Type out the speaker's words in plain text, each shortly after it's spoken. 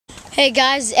Hey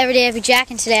guys, Everyday Happy Jack,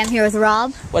 and today I'm here with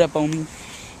Rob. What up, homie?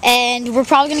 And we're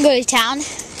probably going to go to town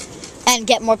and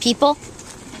get more people.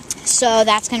 So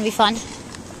that's going to be fun.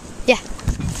 Yeah.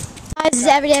 Guys, this is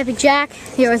Everyday Happy Jack,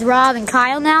 here with Rob and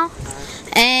Kyle now.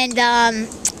 And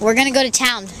we're going to go to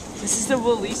town. This is the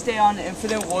release day on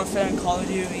Infinite Warfare and Call of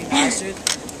Duty Remastered.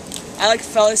 I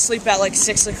fell asleep at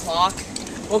 6 o'clock.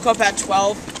 Woke up at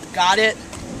 12, got it,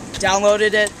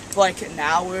 downloaded it for an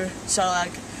hour. So at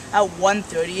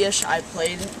 1:30ish I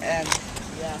played, and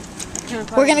yeah.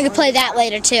 We're going to play that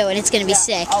later too, and it's going to be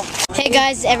sick. Hey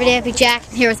guys, it's Everyday Happy Jack.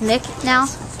 I'm here with Nick now,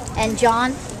 and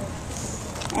John.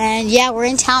 And yeah, we're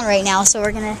in town right now, so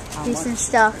we're going to do some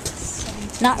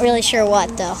stuff. Not really sure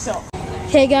what though.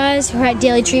 Hey guys, we're at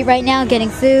Daily Treat right now getting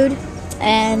food,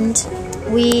 and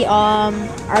we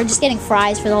are just getting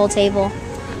fries for the whole table.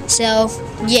 So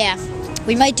yeah,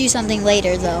 we might do something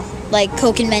later though, like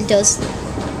Coke and Mentos.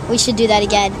 We should do that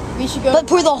again. We should go. But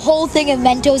pour the whole thing of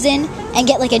Mentos in and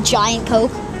get a giant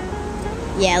Coke.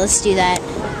 Yeah, let's do that.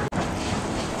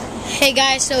 Hey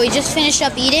guys, so we just finished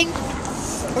up eating.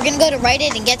 We're gonna go to Rite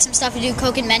Aid and get some stuff to do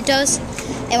Coke and Mentos,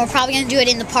 and we're probably gonna do it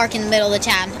in the park in the middle of the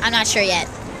town. I'm not sure yet,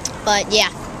 but yeah,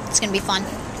 it's gonna be fun.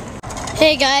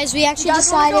 Hey guys, we actually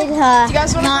decided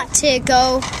not to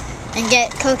go and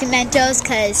get Coke and Mentos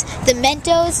because the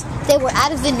Mentos, they were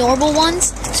out of the normal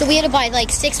ones, so we had to buy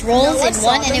 6 rolls in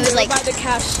one, and it was by the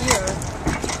cashier.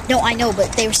 No, I know,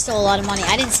 but they were still a lot of money.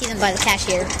 I didn't see them by the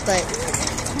cashier, but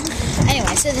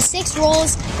anyway, so the 6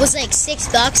 rolls was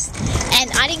 $6,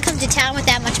 and I didn't come to town with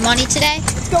that much money today.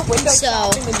 Let's go window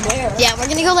shopping in there. Yeah, we're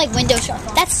gonna go window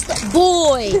shopping. That's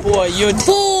boy,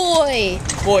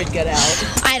 Get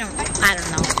out. I don't know.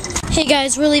 Hey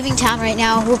guys, we're leaving town right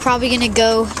now. We're probably gonna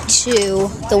go to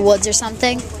the woods or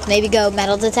something. Maybe go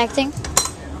metal detecting.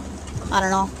 I don't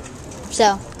know.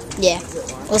 So yeah,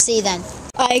 we'll see you then.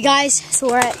 Alright guys, so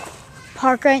we're at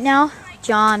park right now.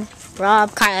 John,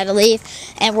 Rob, Kyle had to leave,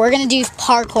 and we're gonna do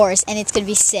Parkourse, and it's gonna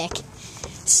be sick.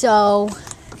 So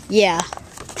yeah.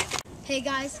 Hey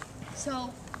guys,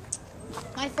 so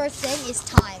my first thing is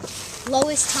time.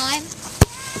 Lowest time,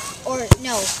 or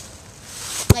no,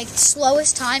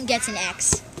 slowest time gets an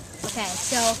X. Okay,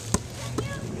 so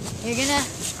I'm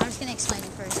just gonna explain it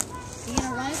first. You're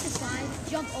gonna run up the slide,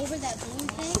 jump over that blue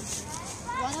thing,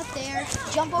 run up there,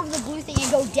 jump over the blue thing,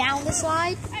 and go down the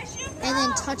slide, and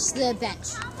then touch the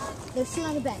bench. There's 2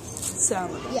 on the bench. So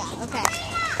yeah, okay.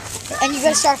 And you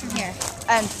gotta start from here.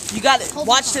 And you got it.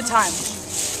 Watch the time.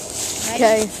 Ready?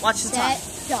 Okay. Watch the time.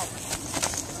 Set, go.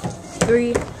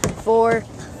 3, 4,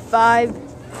 5,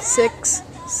 6,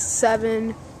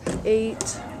 7,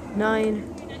 8,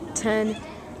 9, 10,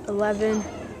 11,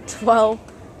 12,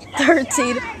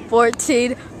 13,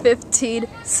 14, 15,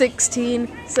 16,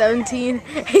 17,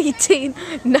 18,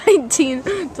 19,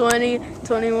 20,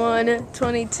 21,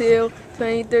 22,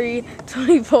 23,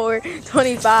 24,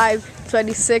 25,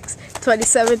 26,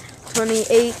 27,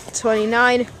 28,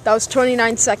 29. That was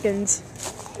 29 seconds.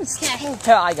 Okay.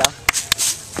 Here I go.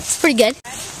 It's pretty good.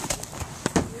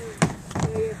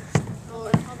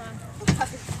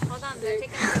 Hold on, they're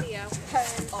taking a video. 10,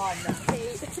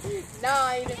 8,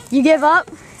 9, You give up?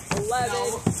 11,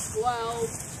 12,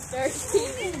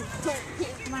 13, 14.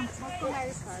 Come on,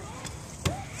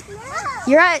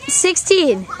 You're at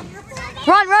 16.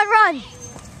 Run, run, run.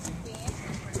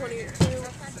 22,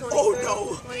 23, Oh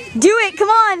no. Do it, come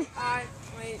on.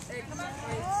 26, 27,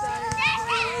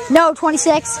 28, No,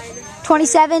 26,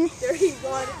 27.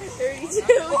 31, 32,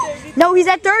 33. No, he's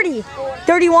at 30.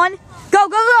 31. Go,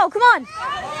 go, go, come on.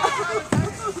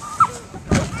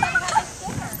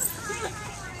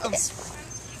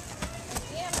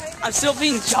 I'm still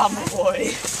being Java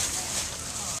boy.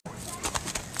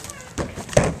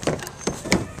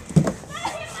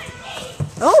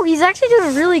 Oh, he's actually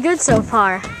doing really good so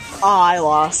far. Oh, I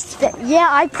lost. Yeah,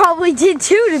 I probably did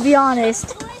too, to be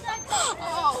honest.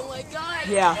 Oh my god.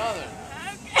 Yeah.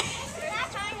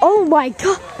 Oh my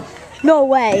god. No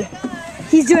way.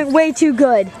 He's doing way too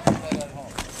good.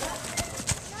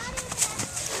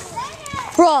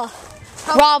 Bruh.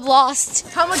 Rob lost.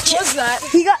 How much was that?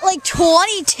 He got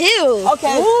 22.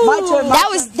 Okay, my turn. That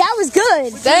was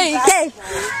good. Thanks. Okay.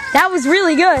 That was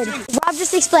really good. Rob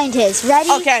just explained his. Ready?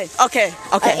 Okay.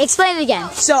 Explain it again.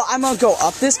 So I'm gonna go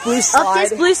up this blue slide. Up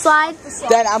this blue slide.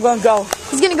 Then I'm gonna go.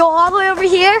 He's gonna go all the way over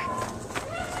here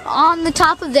on the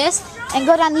top of this and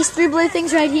go down these 3 blue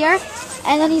things right here,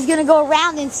 and then he's gonna go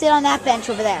around and sit on that bench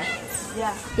over there.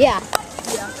 Yeah. Yeah.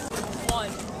 1,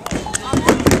 2,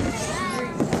 3,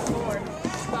 4,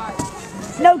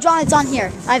 5. No, John, it's on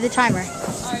here. I have the timer.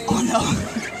 Oh no.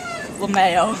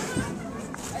 LeMayo.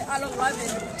 At 11,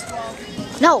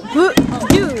 12. No,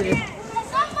 dude.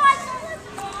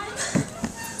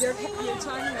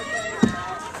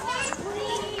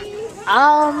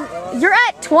 You're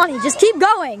at 20. Just keep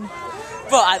going.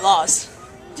 But I lost.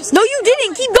 No, you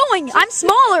didn't. Keep going. I'm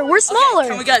smaller. We're smaller. Okay,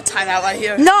 can we get a timeout right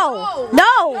here? No.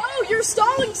 No, you're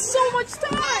stalling so much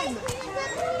time.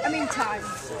 I mean time.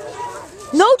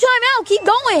 No time out. Keep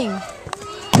going.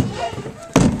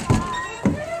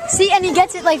 See, and he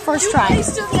gets it like first try.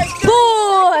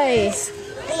 Boy.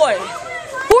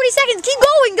 40 seconds. Keep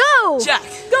going. Go. Jack.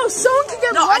 Go. Someone can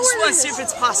get No, lower I just want than to see if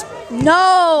this. it's possible.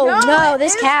 No.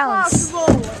 This it is counts.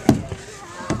 possible.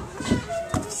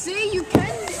 See, you can.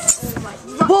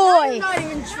 Boy. I'm not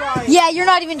even trying. Yeah, you're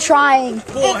not even trying.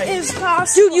 Boy. It is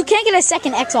possible. Dude, you can't get a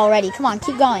second X already. Come on,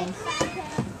 keep going.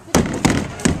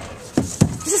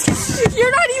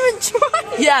 You're not even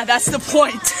trying. Yeah, that's the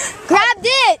point. Grabbed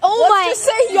it. Oh my. Let's just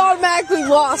say he automatically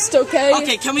lost, okay?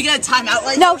 Okay, can we get a timeout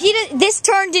right No, this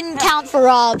turn didn't count for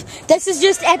Rob. This is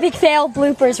just epic fail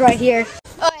bloopers right here.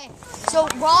 Okay, so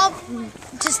Rob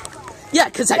just... Yeah,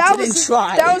 because I didn't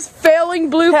try. That was failing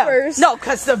bloopers. No,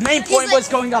 because the main point was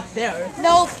going up there.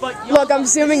 No. But Look, I'm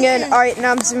zooming in. All right,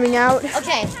 now I'm zooming out.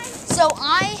 Okay, so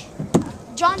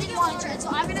John didn't want to turn, so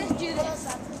I'm going to do this.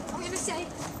 I'm going to say,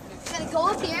 I'm going to go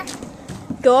up here.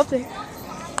 Go up there.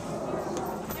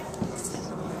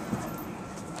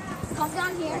 Come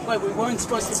down here. Wait, we weren't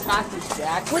supposed to practice,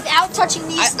 Jack. Without touching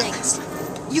these things.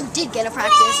 You did get a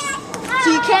practice.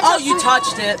 So you can't Oh, touch you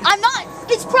touched it. I'm not.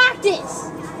 It's practice.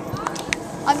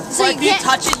 So If you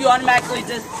touch it, you automatically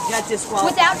get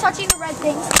disqualified. without touching the red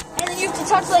things, and then you have to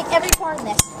touch like every part of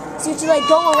this. So you have to like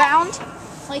go around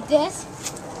like this.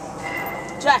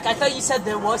 Jack, I thought you said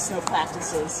there was no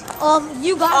practices.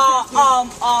 You got a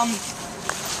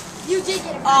practice. You did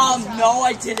get a practice. No,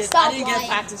 I didn't. Stop I didn't lying. get a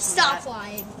practice. For Stop that.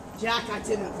 lying. Jack, I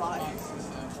didn't lie.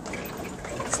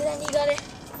 So then you gotta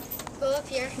go up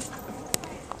here.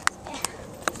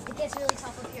 It gets really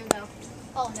tough up here though.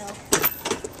 Oh no.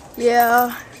 Yeah.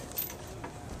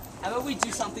 How about we do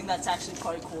something that's actually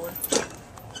parkour?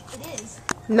 It is.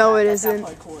 No, it That's not isn't.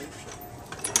 parkour.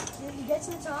 You get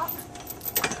to the top.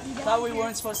 You go Thought up we here,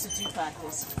 weren't supposed to do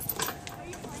practice.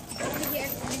 go over here,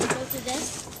 and then you go through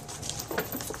this.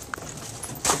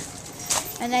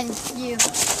 And then you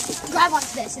grab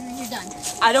onto this, and then you're done.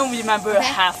 I don't remember Okay.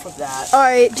 half of that. All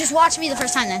right. Just watch me the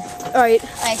first time then. All right.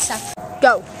 Alright, stop.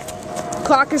 Go.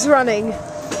 Clock is running.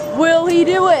 Will he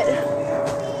do it?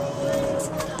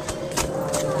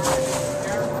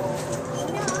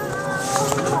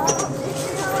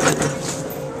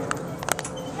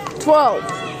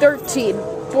 12, 13,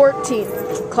 14.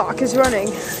 Clock is running.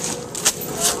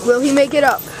 Will he make it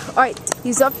up? All right,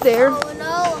 he's up there. Oh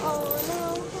no,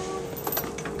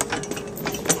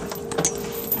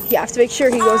 You have to make sure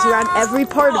he goes around every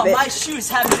part of Oh, it. my shoes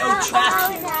have no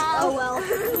traction. oh well.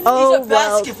 Oh These are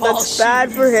well, basketball that's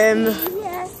bad for him.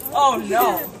 Oh no.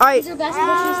 All right, These are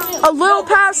basketball shoes too. a little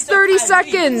past 30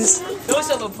 seconds. Those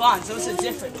are LeBrons. Those are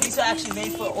different. These are actually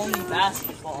made for only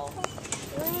basketball.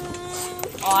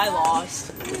 Oh, I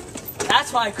lost.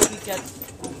 That's why I couldn't get.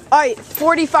 All right,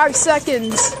 45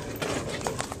 seconds.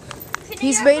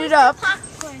 He's made it up.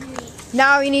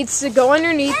 Now he needs to go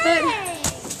underneath it.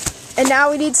 And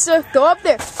now he needs to go up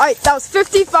there. All right, that was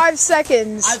 55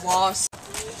 seconds. I lost.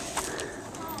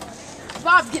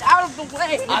 Bob, get out of the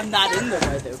way. I'm not in the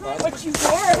way there, bud. But you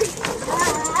were.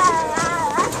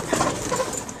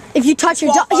 If you touch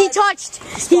your he touched.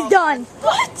 He's done.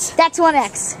 What? That's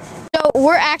 1x. So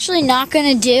we're actually not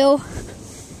gonna do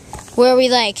where we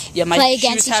like Yeah, my play shoes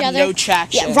against each have other. no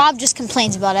traction. Yeah, Rob just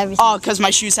complains about everything. Oh, because my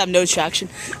shoes have no traction.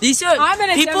 These are I'm in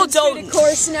a people demonstrated don't.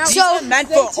 course now. These are meant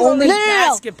for only no.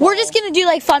 basketball. We're just gonna do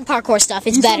like fun parkour stuff.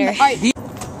 It's better.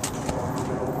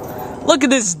 Look at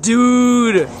this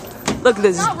dude. Look at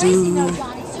this It's not racing though, dude.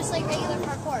 John. It's just like regular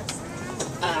parkour.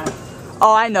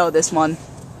 Oh, I know this one.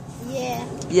 Yeah.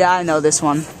 Yeah, I know this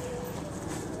one.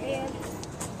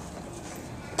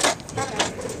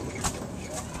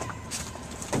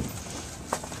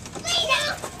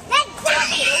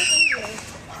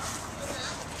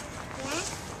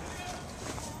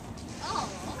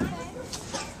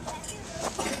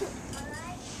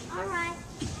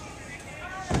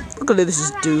 Look at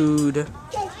this dude.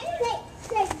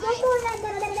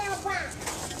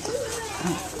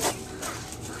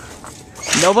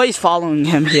 Nobody's following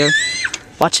him here.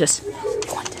 Watch this. You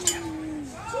want to touch him?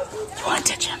 You want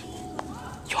to touch him?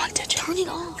 You want to touch him? Turn it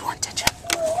on. You want to touch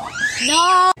him?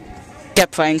 No.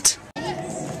 Get pranked.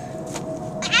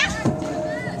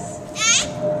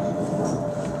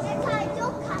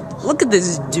 Look at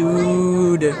this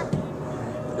dude.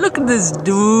 Look at this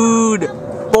dude.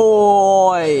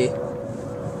 Boy.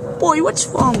 Boy, what's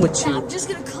wrong with you? I'm just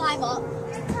gonna climb up.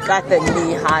 Got the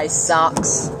knee-high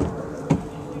socks.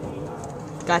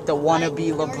 Got the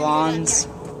wannabe LeBrons.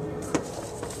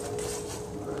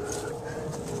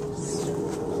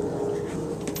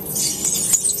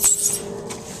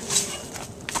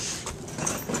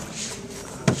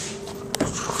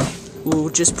 Ooh,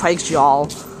 just pranked y'all.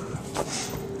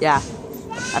 Yeah,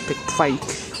 epic prank.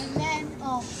 And then,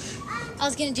 oh, I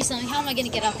was gonna do something. How am I gonna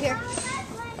get up here?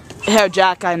 Here,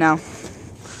 Jack, I know.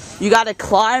 You gotta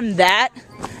climb that,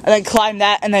 and then climb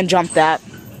that, and then jump that.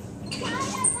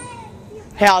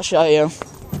 Here, I'll show you.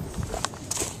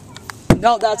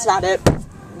 No, that's not it.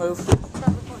 Move.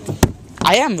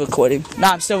 I am recording. No,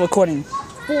 I'm still recording.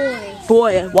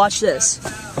 Boy, watch this.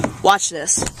 Watch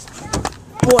this.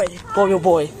 Boy.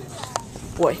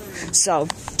 So,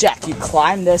 Jack, you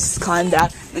climb this, climb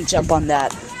that, and jump on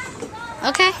that.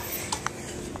 Okay.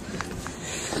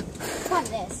 Climb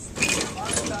this.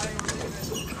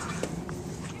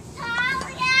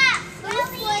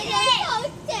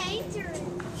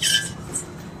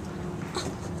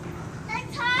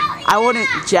 I wouldn't,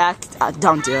 Jack,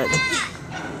 don't do it.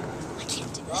 I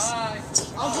can't do this.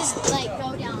 I'll just, like,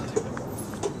 go down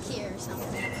here or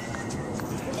something.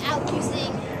 Without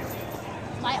using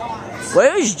my arms.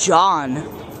 Where is John?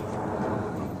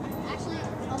 Actually,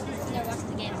 there was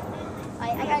the game.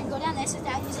 I gotta go down this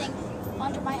without using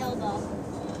under my elbow.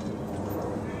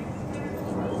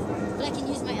 But I can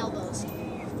use my elbows.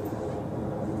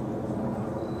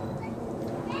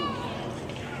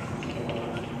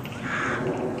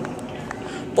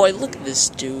 Boy, look at this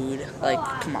dude. Like,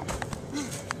 come on.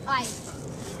 I'm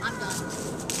done.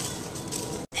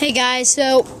 Hey guys,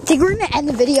 so I think we're gonna end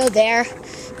the video there.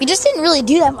 We just didn't really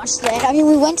do that much today. I mean,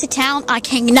 we went to town. I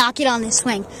cannot get on this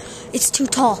swing. It's too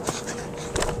tall.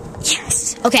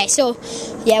 Yes. Okay, so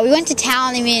yeah, we went to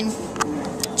town. I mean,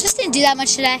 just didn't do that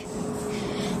much today.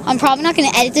 I'm probably not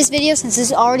gonna edit this video since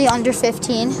it's already under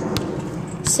 15.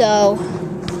 So,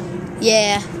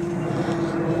 yeah.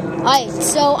 Alright,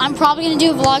 so I'm probably going to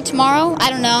do a vlog tomorrow. I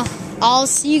don't know. I'll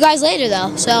see you guys later,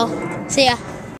 though. So, see ya.